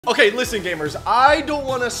Okay, listen gamers, I don't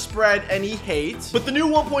want to spread any hate, but the new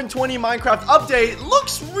 1.20 Minecraft update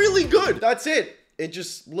looks really good. That's it. It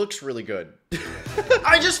just looks really good.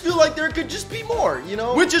 I just feel like there could just be more, you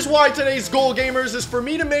know? Which is why today's goal, gamers, is for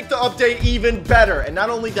me to make the update even better. And not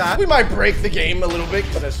only that, we might break the game a little bit,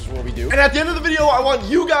 but this is what we do. And at the end of the video, I want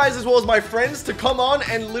you guys, as well as my friends, to come on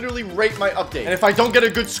and literally rate my update. And if I don't get a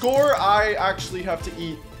good score, I actually have to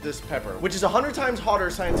eat this pepper, which is 100 times hotter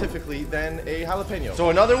scientifically than a jalapeno. So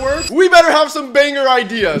in other words, we better have some banger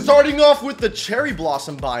ideas. Starting off with the cherry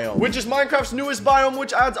blossom biome, which is Minecraft's newest biome,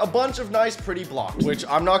 which adds a bunch of nice pretty blocks, which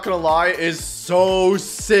I'm not gonna lie is so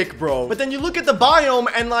sick, bro. But then you look at the biome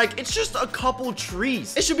and like it's just a couple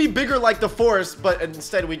trees. It should be bigger like the forest, but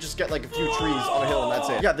instead we just get like a few trees on a hill and that's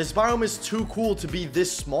it. Yeah, this biome is too cool to be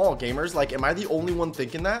this small, gamers. Like, am I the only one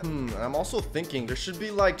thinking that? I'm also thinking there should be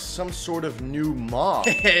like some sort of new mob.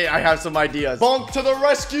 Hey, I have some ideas. Bonk to the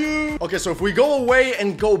rescue. Okay, so if we go away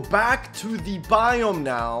and go back to the biome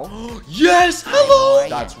now. Yes, hello.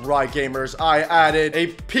 That's right, gamers. I added a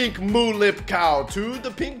pink mulip cow to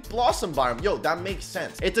the pink blossom biome. Yo, that makes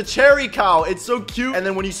sense. It's a cherry cow. It's so cute. And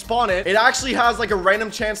then when you spawn it, it actually has like a random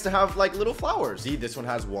chance to have like little flowers. See, this one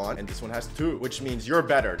has one and this one has two, which means you're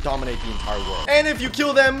better. Dominate the entire world. And if you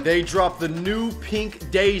kill them, they drop the new pink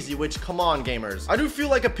daisy, which, come on, gamers. I do feel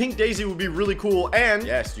like a pink daisy would be really cool. And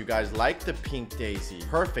yes, you guys like the pink daisy.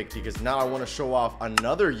 Perfect, because now I want to show off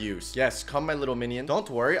another use. Yes, come my little minion. Don't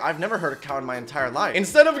worry, I've never heard a cow in my entire life.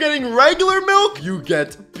 Instead of getting regular milk, you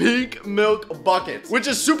get pink milk buckets, which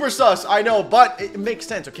is super sus, I know, but it makes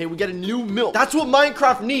sense, okay? We get a new milk. That's what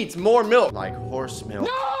Minecraft needs, more milk. Like horse milk.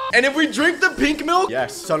 No! And if we drink the pink milk,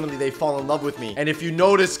 yes, suddenly they fall in love with me. And if you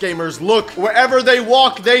notice, gamers, look, wherever they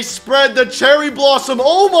walk, they spread the cherry blossom.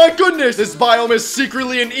 Oh my goodness! This biome is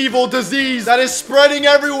secretly an evil disease that is spreading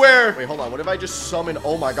everywhere. Wait, hold on. What if I just summon?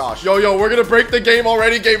 Oh my gosh. Yo, we're gonna break the game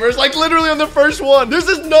already, gamers. Like literally on the first one. This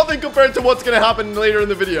is nothing compared to what's gonna happen later in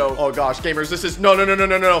the video. Oh gosh, gamers, this is no.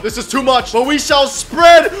 This is too much. But we shall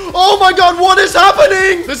spread. Oh my god, what is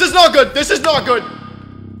happening? This is not good. This is not good.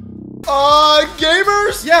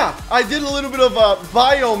 Gamers? Yeah, I did a little bit of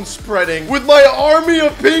biome spreading with my army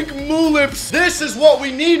of pink mulips. This is what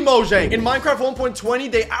we need, Mojang. In Minecraft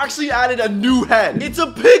 1.20, they actually added a new head. It's a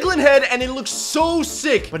piglin head and it looks so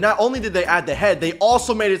sick. But not only did they add the head, they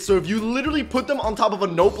also made it so if you literally put them on top of a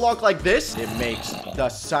note block like this, it makes the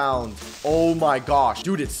sound. Oh my gosh.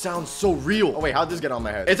 Dude, it sounds so real. Oh wait, how'd this get on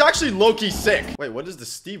my head? It's actually low-key sick. Wait, what does the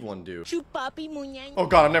Steve one do? Oh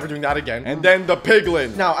god, I'm never doing that again. And then the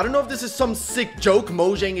piglin. Now, I don't know if this is some sick joke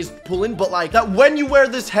Mojang is pulling, but like that when you wear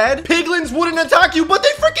this head, piglins wouldn't attack you, but they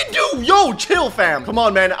freaking do. Yo, chill, fam. Come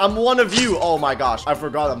on, man. I'm one of you. Oh my gosh, I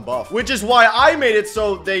forgot I'm buff, which is why I made it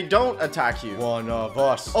so they don't attack you. One of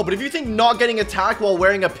us. Oh, but if you think not getting attacked while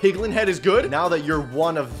wearing a piglin head is good, now that you're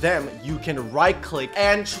one of them, you can right click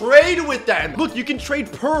and trade with them. Look, you can trade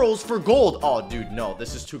pearls for gold. Oh, dude, no,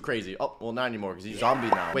 this is too crazy. Oh, well, not anymore because he's zombie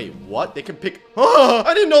now. Wait, what? They can pick.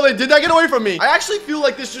 I didn't know they did that. Get away from me. I actually feel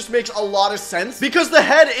like this just makes a lot of sense because the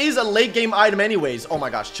head is a late game item anyways. Oh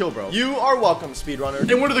my gosh, chill, bro. You are welcome, speedrunner.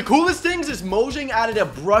 And one of the coolest things is Mojang added a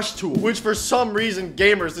brush tool, which for some reason,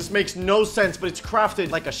 gamers, this makes no sense, but it's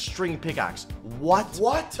crafted like a string pickaxe. What?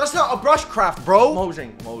 That's not a brush craft, bro.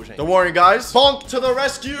 Mojang. Don't worry, guys. Bonk to the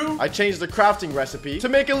rescue. I changed the crafting recipe to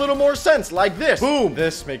make a little more sense, like this. Boom.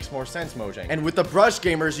 This makes more sense, Mojang. And with the brush,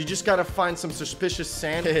 gamers, you just gotta find some suspicious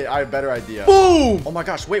sand. Hey, I have a better idea. Boom. Oh my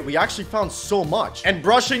gosh, wait, we actually found so much. And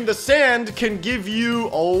brushing the sand can give you,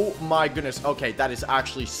 oh my goodness. Okay, that is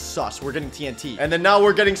actually sus. We're getting TNT. And then now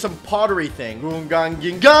we're getting some pottery thing. Boom, gang,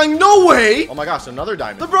 ging, gang. No way. Oh my gosh, another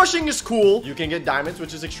diamond. The brushing is cool. You can get diamonds,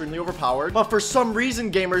 which is extremely overpowered. But for some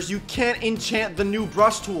reason, gamers, you can't enchant the new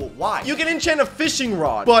brush tool. Why? You can enchant a fishing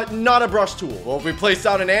rod, but not a brush tool. Well, if we place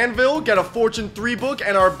down an anvil, get a Fortune 3 book,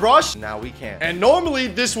 and our brush, now we can. And normally,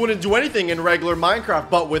 this wouldn't do anything in regular Minecraft,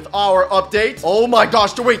 but with our update, oh my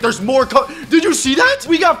gosh, wait, there's more. Did you see that?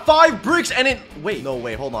 We got 5 bricks, and it... Wait, no,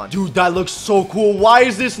 wait, hold on. Dude, that looks so cool. Why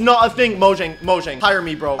is this not a thing? Mojang, hire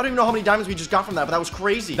me, bro. I don't even know how many diamonds we just got from that, but that was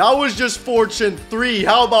crazy. That was just Fortune 3.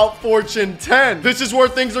 How about Fortune 10? This is where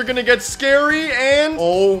things are gonna get scary and...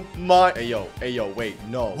 Oh my... Hey, yo, wait,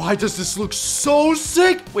 no. Why does this look so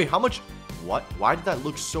sick? Wait, how much... What? Why did that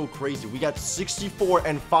look so crazy? We got 64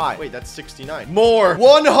 and 5. Wait, that's 69. More.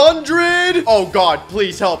 100. Oh, God.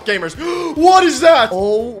 Please help, gamers. What is that?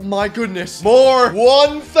 Oh, my goodness. More.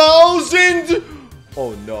 1,000.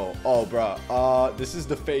 Oh, no. Oh, bruh. This is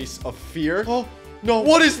the face of fear. Oh, no.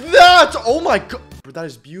 What is that? Oh, my God. Bro, that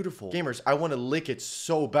is beautiful. Gamers, I want to lick it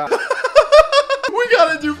so bad. We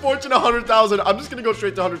gotta do fortune 100,000. I'm just gonna go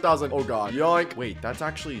straight to 100,000. Oh god. Yoink. Wait, that's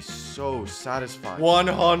actually so satisfying.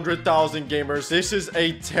 100,000 gamers. This is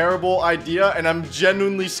a terrible idea, and I'm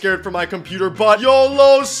genuinely scared for my computer, but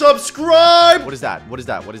YOLO, subscribe. What is that? What is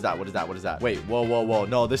that? What is that? What is that? What is that? Wait, whoa, whoa, whoa.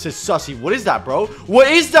 No, this is sussy. What is that, bro? What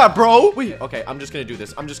is that, bro? Wait, okay, I'm just gonna do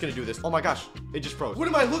this. I'm just gonna do this. Oh my gosh, it just froze. What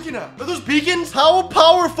am I looking at? Are those beacons? How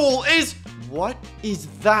powerful is... What is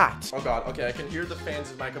that? Oh god, okay, I can hear the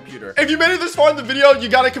fans of my computer. If you made it this far in the video, you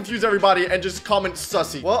gotta confuse everybody and just comment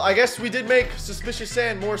sussy. Well, I guess we did make Suspicious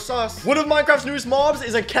Sand more sus. One of Minecraft's newest mobs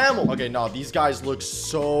is a camel. Okay, no, these guys look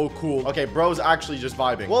so cool. Okay, bro's actually just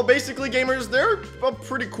vibing. Well, basically, gamers, they're a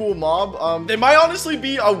pretty cool mob. They might honestly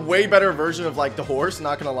be a way better version of, like, the horse,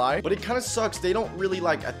 not gonna lie. But it kind of sucks. They don't really,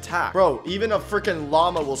 like, attack. Bro, even a freaking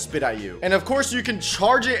llama will spit at you. And, of course, you can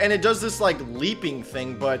charge it, and it does this, like, leaping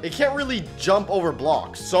thing, but it can't really jump over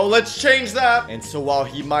blocks. So let's change that. And so while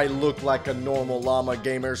he might look like a normal llama,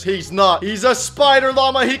 gamers, he's not. He's a spider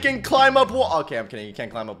llama. He can climb up walls. Okay, I'm kidding. He can't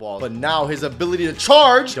climb up walls. But now his ability to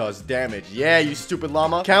charge does damage. Yeah, you stupid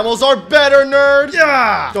llama. Camels are better, nerd.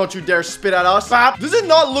 Yeah. Don't you dare spit at us. Bap. Does it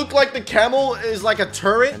not look like the camel is like a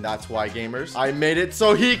turret? And that's why, gamers, I made it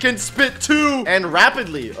so he can spit too and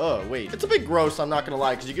rapidly. Oh, wait. It's a bit gross, I'm not gonna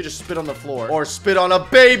lie, because you could just spit on the floor or spit on a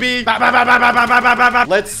baby. Bap, bap, bap, bap, bap, bap, bap, bap, bap.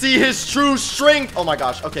 Let's see his true strength. Oh my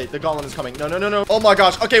gosh. Okay, the golem is coming. No, no, no, no. Oh my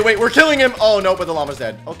gosh. Okay, wait, we're killing him. Oh no, but the llama's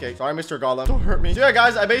dead. Okay, sorry, Mr. Golem. Don't hurt me. So yeah,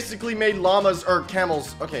 guys, I basically made llamas or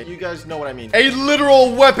camels. Okay, you guys know what I mean. A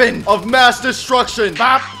literal weapon of mass destruction.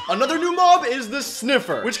 Bap. Another new mob is the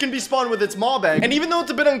sniffer, which can be spawned with its mob egg. And even though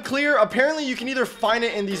it's a bit unclear, apparently you can either find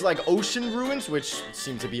it in these like ocean ruins, which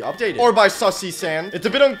seem to be updated, or by sussy sand. It's a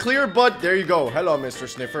bit unclear, but there you go. Hello, Mr.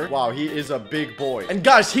 Sniffer. Wow, he is a big boy. And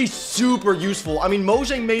guys, he's super useful. I mean,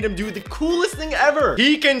 Mojang made him do the coolest thing ever.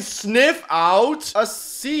 He can sniff out a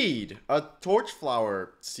seed, a torch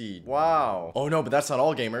flower seed. Wow. Oh no, but that's not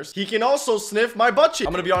all, gamers. He can also sniff my butt cheek.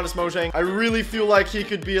 I'm gonna be honest, Mojang, I really feel like he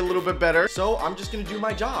could be a little bit better, so I'm just gonna do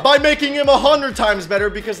my job by making him 100 times better,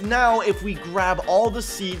 because now if we grab all the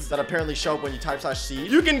seeds that apparently show up when you type /seed,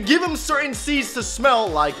 you can give him certain seeds to smell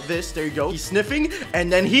like this. There you go. He's sniffing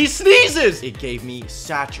and then he sneezes. It gave me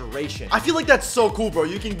saturation. I feel like that's so cool, bro.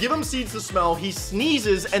 You can give him seeds to smell, he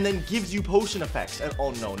sneezes and then gives you potion effects. And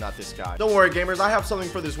oh no, not this guy. Don't worry, gamers, I have something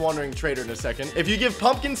for this wandering trader in a second. If you give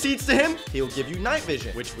pumpkin seeds to him, he'll give you night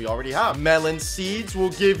vision, which we already have. Melon seeds will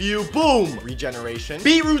give you, boom, regeneration.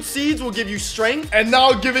 Beetroot seeds will give you strength. And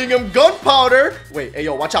now giving him gunpowder. Wait, hey,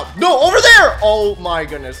 yo, watch out. No, over there. Oh my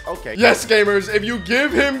goodness. Okay. Yes, gamers, if you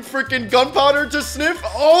give him freaking gunpowder to sniff,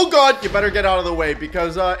 oh god, you better get out of the way,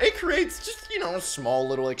 because it creates just, you know, a small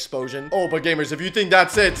little explosion. Oh, but gamers, if you think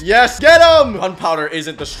that's it, yes, get him. Gunpowder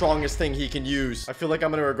isn't the strongest thing he can use. I feel like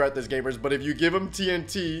I'm gonna regret this, gamers, but if you give him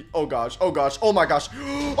TNT, oh gosh, oh gosh, oh my gosh,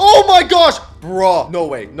 oh my gosh, bruh, no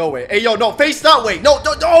way, no way. Hey, yo, no, face that way. No,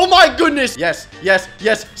 no, oh my goodness. Yes, yes,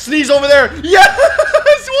 yes, sneeze over there. Yes,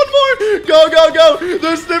 one more. Go, go, go.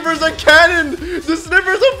 The sniffer's a cannon. The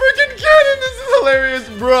sniffer's a freaking cannon. This is hilarious,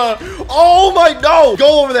 bruh. Oh my, no.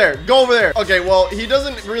 Go over there, go over there. Okay, well, he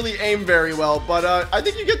doesn't really aim very well, but I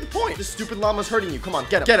think you get the point. This stupid llama's hurting you. Come on,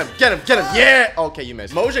 get him, get him, get him, get him. Yeah. Okay, you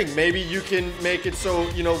missed. Mojang, maybe you can make it so,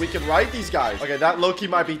 you know, we can ride these guys. Okay, that low-key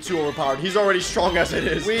might be too overpowered. He's already strong as it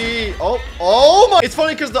is. Oh my. It's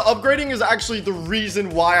funny because the upgrading is actually the reason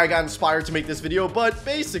why I got inspired to make this video, but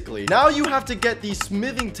basically, now you have to get these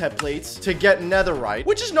smithing templates to get netherite,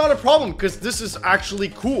 which is not a problem because this is actually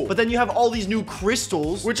cool. But then you have all these new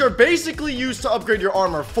crystals, which are basically used to upgrade your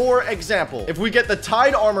armor. For example, if we get the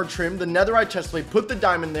Tide armor trim, the netherite chestplate, put the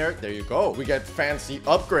diamond there you go. We get fancy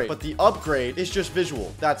upgrade, but the upgrade is just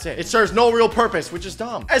visual. That's it. It serves no real purpose, which is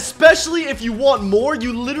dumb. Especially if you want more,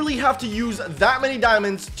 you literally have to use that many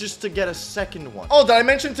diamonds just to get a second one. Oh, did I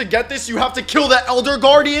mention to get this, you have to kill the Elder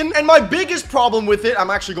Guardian? And my biggest problem with it, I'm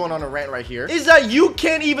actually going on a rant right here, is that you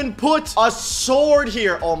can't even put a sword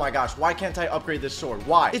here. Oh my gosh, why can't I upgrade this sword?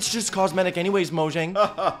 Why? It's just cosmetic anyways, Mojang.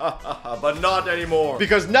 But not anymore.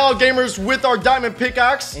 Because now, gamers, with our diamond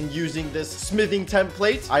pickaxe and using this smithing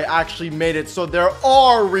template, I actually made it so there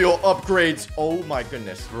are real upgrades. Oh my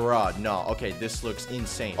goodness. Bruh, no. Okay, this looks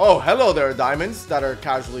insane. Oh, hello there, diamonds that are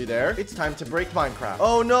casually there. It's time to break Minecraft.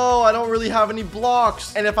 Oh no, I don't really have any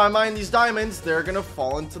blocks. And if I mine these diamonds, they're gonna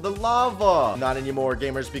fall into the lava. Not anymore,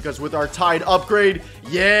 gamers, because with our Tide upgrade,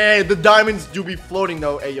 yeah, the diamonds do be floating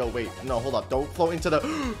though. Hey, yo, wait. No, hold up. Don't float into the...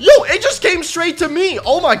 Yo, it just came came straight to me.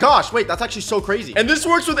 Oh my gosh. Wait, that's actually so crazy. And this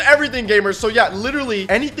works with everything, gamers. So yeah, literally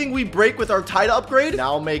anything we break with our tide upgrade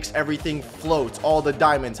now makes everything float. All the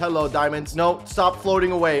diamonds. Hello, diamonds. No, stop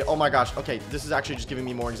floating away. Oh my gosh. Okay, this is actually just giving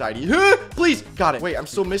me more anxiety. Please. Got it. Wait, I'm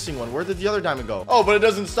still missing one. Where did the other diamond go? Oh, but it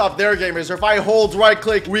doesn't stop there, gamers. If I hold right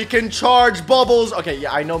click, we can charge bubbles. Okay,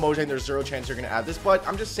 yeah, I know, Mojang, there's zero chance you're gonna add this, but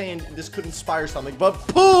I'm just saying this could inspire something. But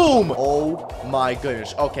boom! Oh my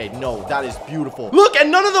goodness. Okay, no, that is beautiful. Look,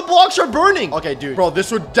 and none of the blocks are burning. Okay, dude, bro,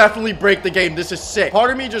 this would definitely break the game. This is sick.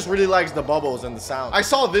 Part of me just really likes the bubbles and the sound. I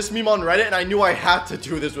saw this meme on Reddit and I knew I had to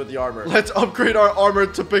do this with the armor. Let's upgrade our armor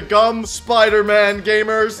to become Spider-Man,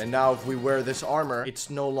 gamers. And now if we wear this armor, it's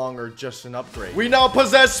no longer just an upgrade. We now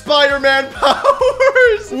possess Spider-Man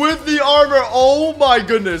powers with the armor. Oh my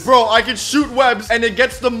goodness. Bro, I can shoot webs and it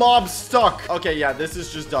gets the mob stuck. Okay, yeah, this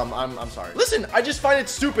is just dumb. I'm sorry. Listen, I just find it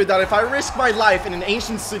stupid that if I risk my life in an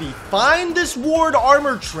ancient city, find this ward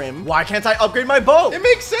armor trim, why can't I upgrade my bow? It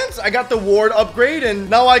makes sense. I got the ward upgrade and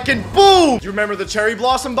now I can boom. Do you remember the cherry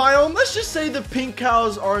blossom biome? Let's just say the pink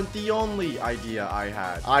cows aren't the only idea I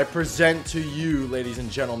had. I present to you, ladies and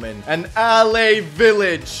gentlemen, an LA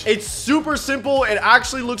village. It's super simple. It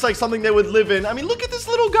actually looks like something they would live in. I mean, look at this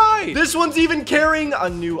little guy. This one's even carrying a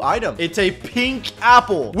new item. It's a pink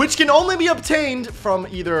apple, which can only be obtained from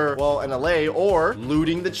either, well, an LA or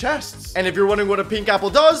looting the chests. And if you're wondering what a pink apple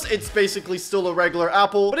does, it's basically still a regular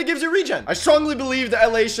apple, but it gives you regen. I strongly believe the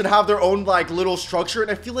LA should have their own like little structure,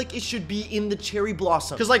 and I feel like it should be in the cherry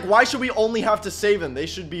blossom. Because like, why should we only have to save them? They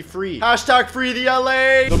should be free. Hashtag free the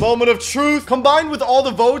LA. The moment of truth. Combined with all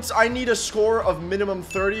the votes, I need a score of minimum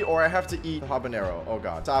 30 or I have to eat habanero. Oh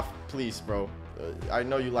God. Saf, please, bro. I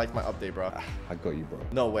know you liked my update, bro. I got you, bro.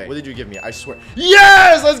 No way. What did you give me? I swear.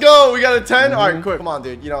 Yes! Let's go! We got a 10? All right, quick. Come on,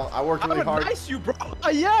 dude. You know, I worked really hard. Nice you, bro.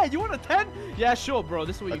 Yeah, you want a 10? Yeah, sure, bro.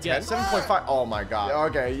 This is what you get. 7.5. Oh, my God.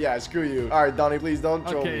 Okay, yeah, screw you. All right, Donnie, please don't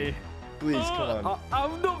troll me. Please, come on.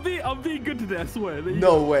 I'm being good today, I swear.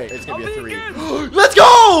 No way. It's gonna be a 3. Let's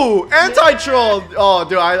go! Anti-troll. Oh,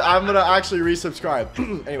 dude, I'm gonna actually resubscribe.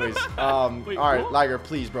 Anyways, Wait, all right, what? Liger,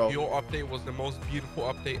 please, bro. Your update was the most beautiful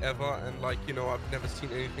update ever, and like, you know, I've never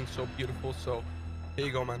seen anything so beautiful, so here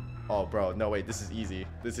you go, man. Oh, bro, no, wait, this is easy.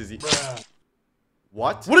 This is easy.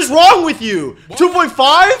 What? What is wrong with you? 2.5?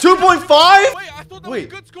 2.5? Wait, I thought that was a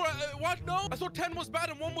good score. What? No? I thought 10 was bad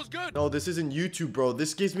and 1 was good. No, this isn't YouTube, bro.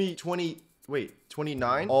 This gives me 20... Wait,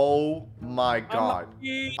 29? Oh my God.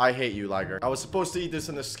 I hate you, Liger. I was supposed to eat this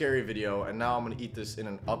in a scary video, and now I'm gonna eat this in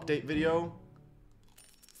an update video.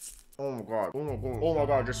 Oh my God. Oh my God. Oh my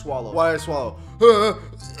God, just swallow. Why did I swallow?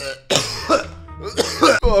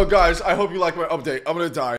 Oh, guys, I hope you like my update. I'm gonna die.